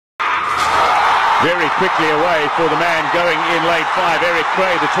Very quickly away for the man going in lane 5, Eric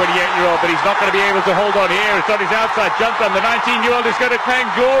Cray, the 28-year-old, but he's not going to be able to hold on here. It's on his outside. Jantan, the 19-year-old, is going to claim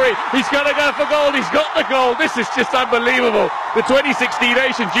glory. He's going to go for gold. He's got the gold. This is just unbelievable. The 2016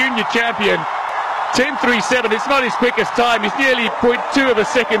 Asian Junior Champion, 10.37. It's not his quickest time. He's nearly 0.2 of a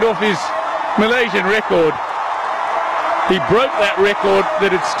second off his Malaysian record. He broke that record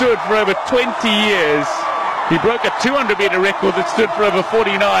that had stood for over 20 years. He broke a 200-meter record that stood for over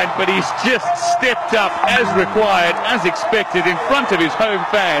 49, but he's just stepped up as required, as expected, in front of his home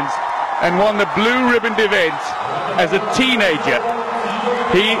fans and won the blue ribbon event as a teenager.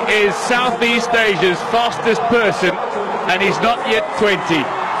 He is Southeast Asia's fastest person, and he's not yet 20.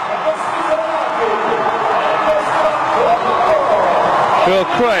 Well,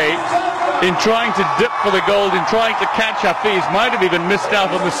 Cray, in trying to dip for the gold, in trying to catch hafiz, might have even missed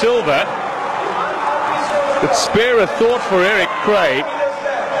out on the silver. But spare a thought for Eric Cray.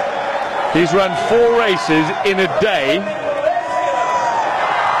 He's run 4 races in a day.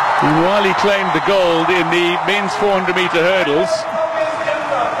 And while he claimed the gold in the men's 400-meter hurdles,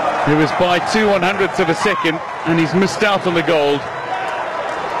 it was by 2/100ths of a second, and he's missed out on the gold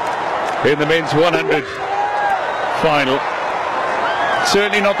in the men's 100 final.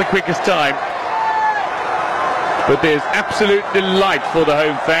 Certainly not the quickest time. But there's absolute delight for the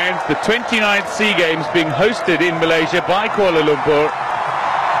home fans. The 29th SEA Games being hosted in Malaysia by Kuala Lumpur.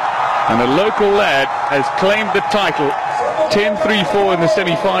 And a local lad has claimed the title. 10.34 in the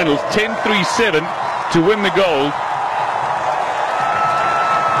semi-finals, 10.37 to win the gold.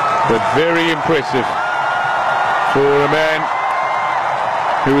 But very impressive for a man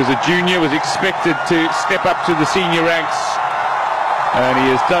who was a junior, was expected to step up to the senior ranks. And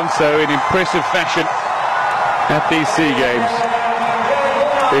he has done so in impressive fashion at these SEA Games,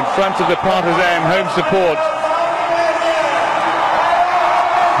 in front of the partisan home support.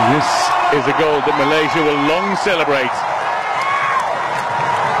 This is a gold that Malaysia will long celebrate.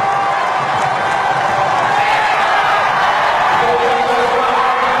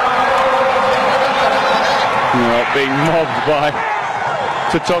 Being mobbed by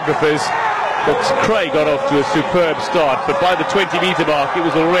photographers, but Cray got off to a superb start, but by the 20-meter mark it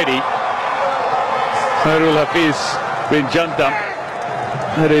was already Hafiz bin Jantan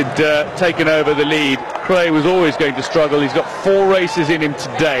that had taken over the lead. Cray was always going to struggle. He's got 4 races in him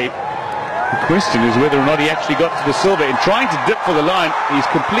today. The question is whether or not he actually got to the silver. In trying to dip for the line, he's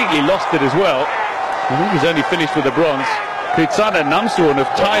completely lost it as well. I think he's only finished with the bronze. Kritsana Namsuon of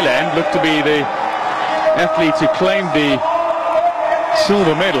Thailand looked to be the athlete who claimed the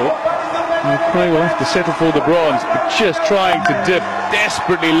silver medal. And Cray will have to settle for the bronze, but just trying to dip,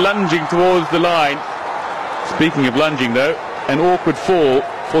 desperately lunging towards the line. Speaking of lunging though, an awkward fall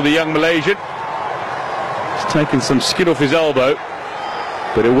for the young Malaysian. He's taken some skin off his elbow,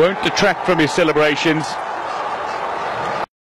 but it won't detract from his celebrations.